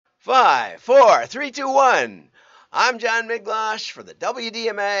5, 4, 3, 2, 1. I'm John Miglosh for the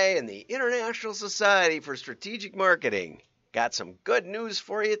WDMA and the International Society for Strategic Marketing. Got some good news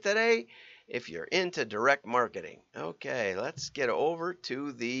for you today if you're into direct marketing. Okay, let's get over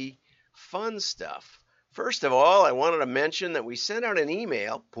to the fun stuff. First of all, I wanted to mention that we sent out an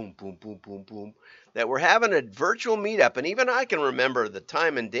email, that we're having a virtual meetup, and even I can remember the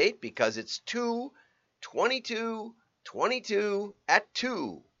time and date because it's 2/22/22 at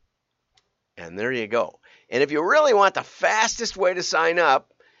 2. And there you go. And if you really want the fastest way to sign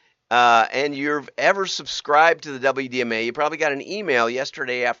up, and you've ever subscribed to the WDMA, you probably got an email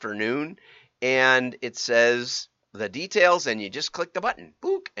yesterday afternoon, and it says the details, and you just click the button,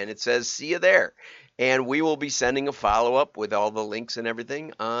 boop, and it says, see you there. And we will be sending a follow-up with all the links and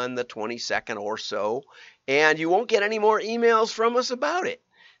everything on the 22nd or so. And you won't get any more emails from us about it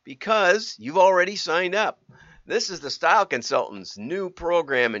because you've already signed up. This is the Style Consultant's new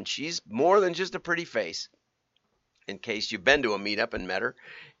program, and she's more than just a pretty face, in case you've been to a meetup and met her.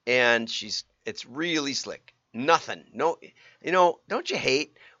 And it's really slick. Nothing. No, don't you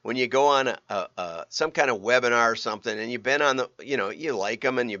hate when you go on some kind of webinar or something and you've been on you like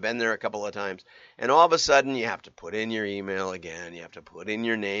them and you've been there a couple of times, and all of a sudden you have to put in your email again, you have to put in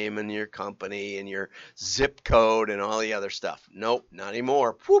your name and your company and your zip code and all the other stuff. Nope, not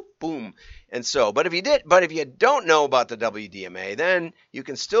anymore. Whoop, boom. And so, but if you don't know about the WDMA, then you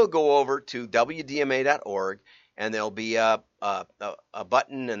can still go over to wdma.org, and there'll be a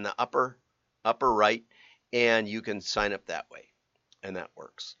button in the upper right, and you can sign up that way. And that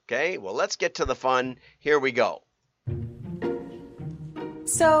works. Okay, well, let's get to the fun. Here we go.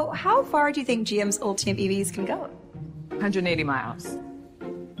 So how far do you think GM's Ultium EVs can go? 180 miles.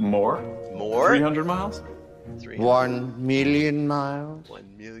 More? 300 miles? 1 million miles?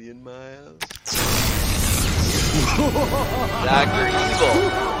 1 million miles. Dr. Evil.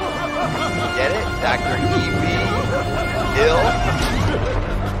 Get it? Dr. Ill.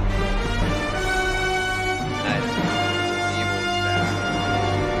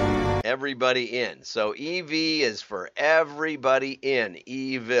 Everybody in. So EV is for everybody in.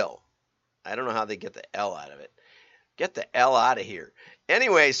 Evil. I don't know how they get the L out of it. Get the L out of here.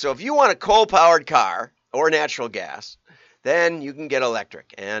 Anyway, so if you want a coal-powered car or natural gas, then you can get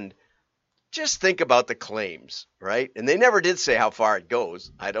electric. And just think about the claims, right? And they never did say how far it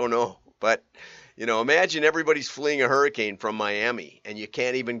goes. I don't know. But, imagine everybody's fleeing a hurricane from Miami and you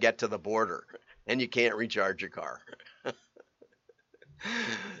can't even get to the border and you can't recharge your car.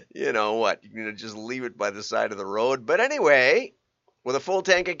 You know what? You're going to just leave it by the side of the road. But anyway, with a full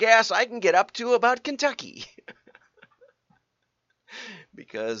tank of gas, I can get up to about Kentucky.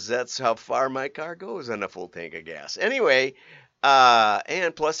 Because that's how far my car goes on a full tank of gas. Anyway,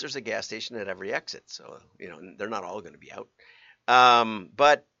 and plus there's a gas station at every exit. So, they're not all going to be out.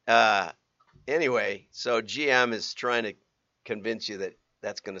 Anyway, so GM is trying to convince you that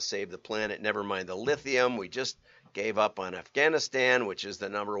that's going to save the planet. Never mind the lithium. We just gave up on Afghanistan, which is the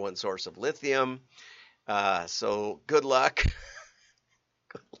number one source of lithium. So good luck.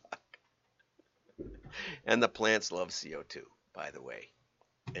 Good luck. And the plants love CO2, by the way.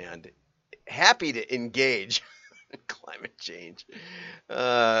 And happy to engage in climate change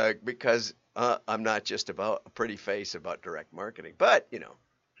because I'm not just about a pretty face about direct marketing. But,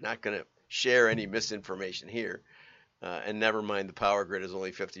 not going to share any misinformation here. And never mind, the power grid is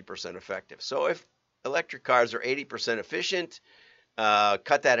only 50% effective. So if electric cars are 80% efficient,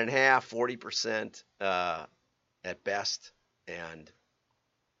 cut that in half, 40% at best. And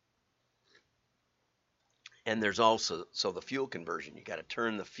there's also, so the fuel conversion, you got to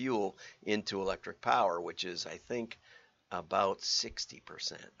turn the fuel into electric power, which is, I think, about 60%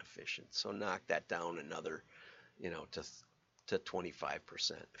 efficient. So knock that down another, to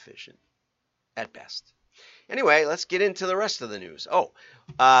 25% efficient at best. Anyway, let's get into the rest of the news.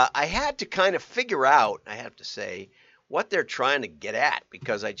 I had to kind of figure out, I have to say, what they're trying to get at,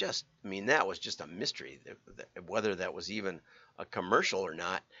 because that was just a mystery, whether that was even a commercial or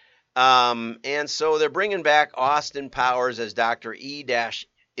not. And so they're bringing back Austin Powers as Dr. Eve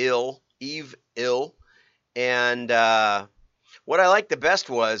Ill. And what I liked the best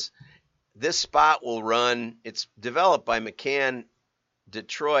was this spot will run, it's developed by McCann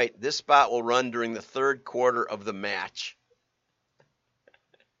Detroit. This spot will run during the third quarter of the match.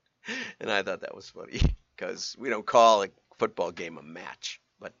 And I thought that was funny because we don't call a football game a match,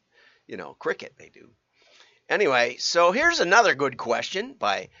 but, cricket they do. Anyway, so here's another good question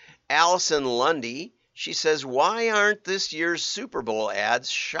by Allison Lundy. She says, why aren't this year's Super Bowl ads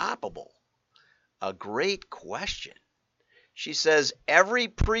shoppable? A great question. She says every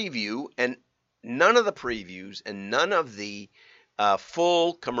preview and none of the previews and none of the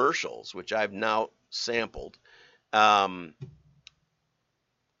full commercials, which I've now sampled.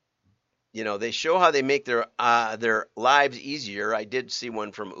 They show how they make their lives easier. I did see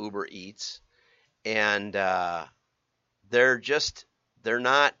one from Uber Eats, and they're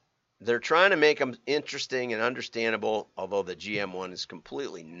trying to make them interesting and understandable, although the GM one is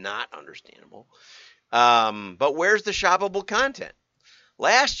completely not understandable. But where's the shoppable content?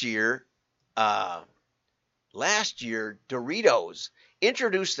 Last year, Doritos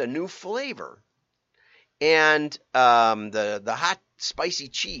introduced a new flavor, and the hot spicy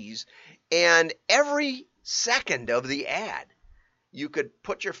cheese, and every second of the ad, you could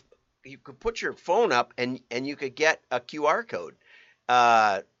put your phone up and you could get a QR code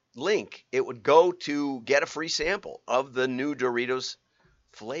link. It would go to get a free sample of the new Doritos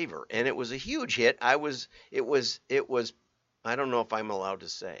flavor, and it was a huge hit. It was I don't know if I'm allowed to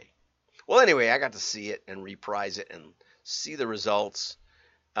say. Well, anyway, I got to see it and reprise it and see the results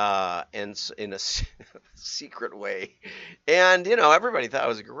and in a secret way. And, everybody thought it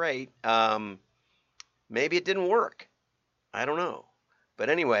was great. Maybe it didn't work. I don't know. But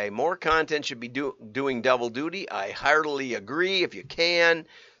anyway, more content should be doing double duty. I heartily agree. If you can,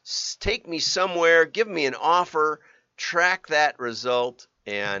 take me somewhere, give me an offer, track that result,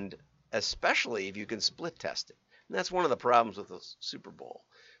 and especially if you can split test it. And that's one of the problems with the Super Bowl.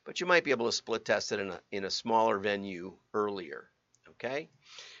 But you might be able to split test it in a smaller venue earlier.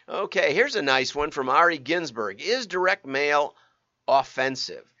 Okay, here's a nice one from Ari Ginsberg. Is direct mail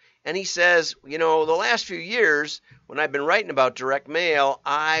offensive? And he says, the last few years when I've been writing about direct mail,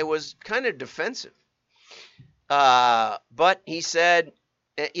 I was kind of defensive. But he said,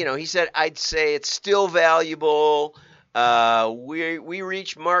 I'd say it's still valuable. We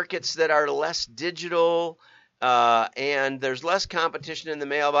reach markets that are less digital, and there's less competition in the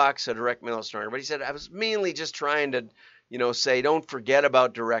mailbox, so direct mail is stronger. But he said, I was mainly just trying to, say don't forget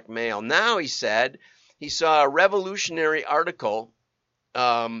about direct mail. Now, he said, he saw a revolutionary article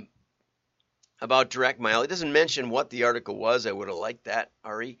about direct mail. He doesn't mention what the article was. I would have liked that,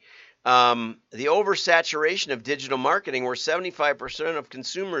 Ari. The oversaturation of digital marketing, where 75% of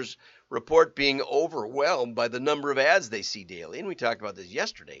consumers report being overwhelmed by the number of ads they see daily. And we talked about this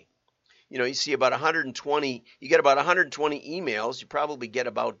yesterday. You see about 120, you get about 120 emails. You probably get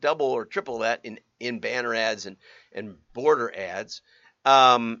about double or triple that in banner ads and border ads.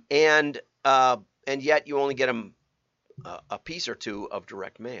 And yet you only get them a piece or two of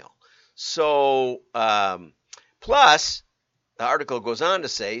direct mail. So, plus, the article goes on to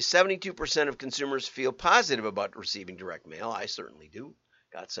say 72% of consumers feel positive about receiving direct mail. I certainly do.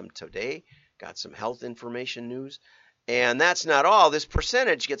 Got some today, got some health information news. And that's not all. This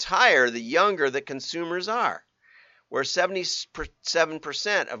percentage gets higher the younger the consumers are, where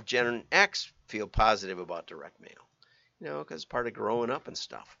 77% of Gen X feel positive about direct mail, because it's part of growing up and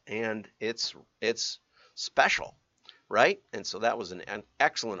stuff. And it's special, right? And so that was an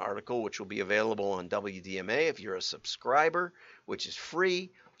excellent article, which will be available on WDMA if you're a subscriber, which is free.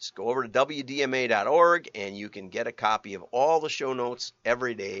 Just go over to WDMA.org and you can get a copy of all the show notes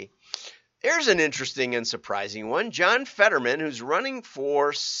every day. Here's an interesting and surprising one. John Fetterman, who's running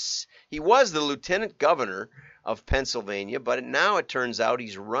he was the lieutenant governor of Pennsylvania, but now it turns out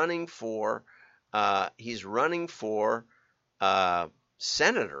he's running for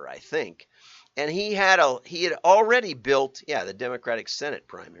senator, I think. And he had already built, the Democratic Senate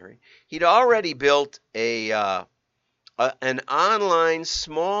primary. He'd already built an online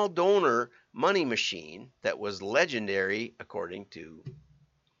small donor money machine that was legendary, according to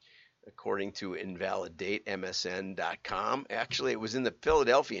invalidatemsn.com. Actually, it was in the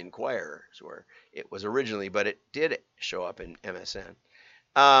Philadelphia Inquirer, where it was originally, but it did show up in MSN.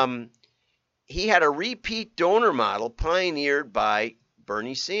 He had a repeat donor model pioneered by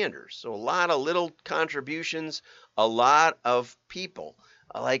Bernie Sanders. So a lot of little contributions, a lot of people,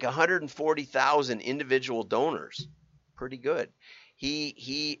 like 140,000 individual donors. Pretty good.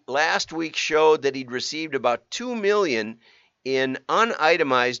 He last week showed that he'd received about 2 million in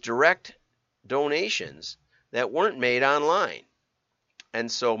unitemized direct donations that weren't made online.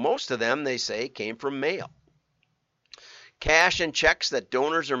 And so most of them, they say, came from mail. Cash and checks that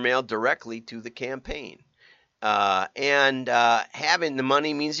donors are mailed directly to the campaign. And having the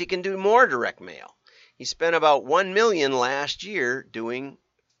money means he can do more direct mail. He spent about $1 million last year doing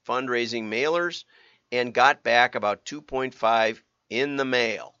fundraising mailers and got back about 2.5 in the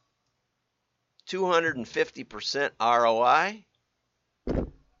mail. 250% ROI.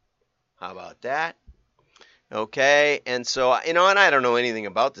 How about that? Okay, and so, and I don't know anything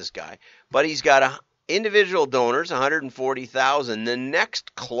about this guy, but he's got individual donors, 140,000. The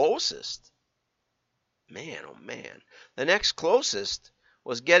next closest Man, oh man. The next closest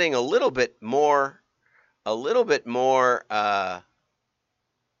was getting a little bit more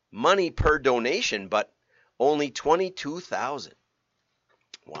money per donation, but only 22,000.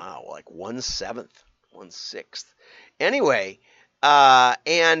 Wow, like 1/7, 1/6. Anyway,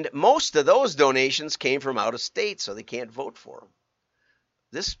 and most of those donations came from out of state, so they can't vote for them.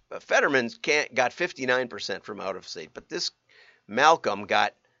 This Fetterman got 59% from out of state, but this Malcolm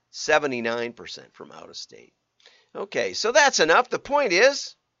got 79% from out of state. Okay, so that's enough. The point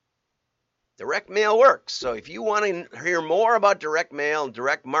is, direct mail works. So if you want to hear more about direct mail and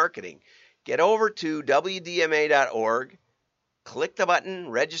direct marketing, get over to WDMA.org, click the button,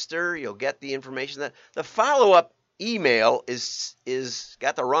 register, you'll get the information. The follow-up email is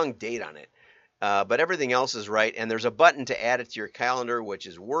got the wrong date on it, but everything else is right, and there's a button to add it to your calendar, which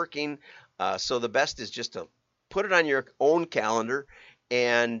is working. So the best is just to put it on your own calendar,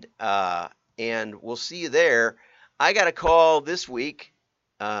 and we'll see you there. I got a call this week,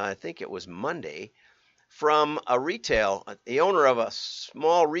 I think it was Monday, from the owner of a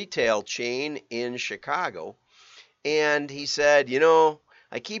small retail chain in Chicago. And he said,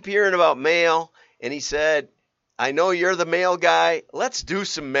 I keep hearing about mail. And he said, I know you're the mail guy. Let's do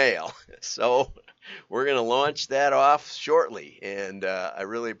some mail. So we're going to launch that off shortly. And I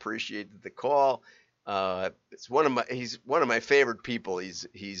really appreciated the call. He's one of my favorite people. He's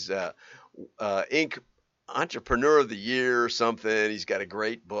Inc. Entrepreneur of the Year or something. He's got a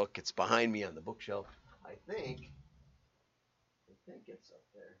great book. It's behind me on the bookshelf. I think it's up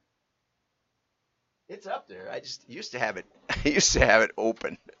there. It's up there. I just used to have it. I used to have it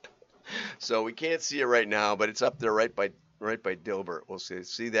open, so we can't see it right now. But it's up there, right by Dilbert. We'll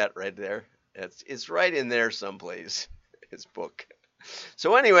see that right there. It's right in there someplace. His book.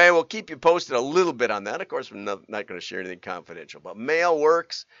 So anyway, we'll keep you posted a little bit on that. Of course, we're not going to share anything confidential, but mail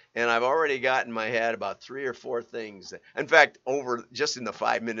works, and I've already got in my head about 3 or 4 things. In fact, just in the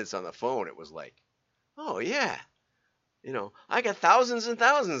 5 minutes on the phone, it was like, oh yeah, I got thousands and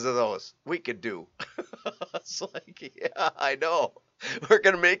thousands of those we could do. It's like, yeah, I know. We're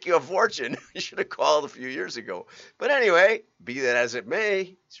going to make you a fortune. You should have called a few years ago. But anyway, be that as it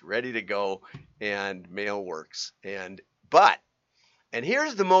may, it's ready to go, and mail works. And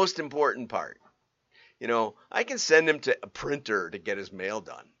here's the most important part. I can send him to a printer to get his mail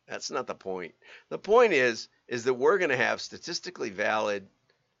done. That's not the point. The point is that we're going to have statistically valid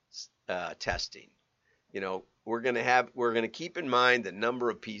testing. We're going to keep in mind the number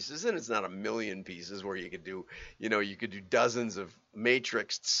of pieces, and it's not a million pieces where you could do dozens of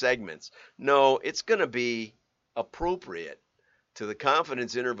matrixed segments. No, it's going to be appropriate to the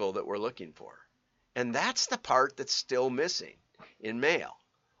confidence interval that we're looking for. And that's the part that's still missing in mail.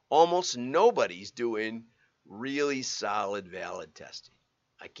 Almost nobody's doing really solid, valid testing.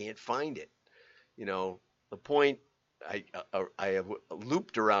 I can't find it. The point I have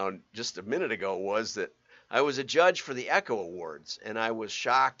looped around just a minute ago was that I was a judge for the Echo Awards, and I was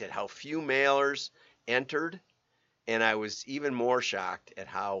shocked at how few mailers entered, and I was even more shocked at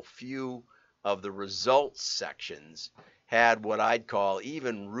how few of the results sections had what I'd call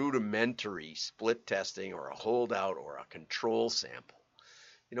even rudimentary split testing or a holdout or a control sample.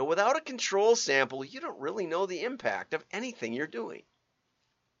 Without a control sample, you don't really know the impact of anything you're doing.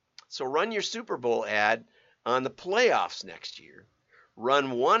 So run your Super Bowl ad on the playoffs next year.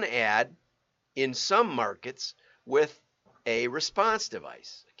 Run one ad in some markets with a response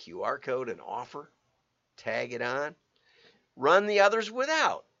device, a QR code, an offer, tag it on. Run the others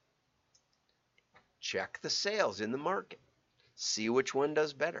without. Check the sales in the market. See which one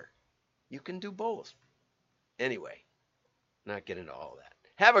does better. You can do both. Anyway, not get into all that.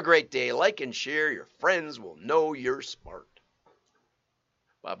 Have a great day. Like and share. Your friends will know you're smart.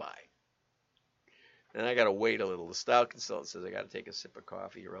 Bye-bye. And I got to wait a little. The style consultant says I got to take a sip of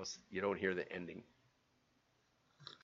coffee or else you don't hear the ending.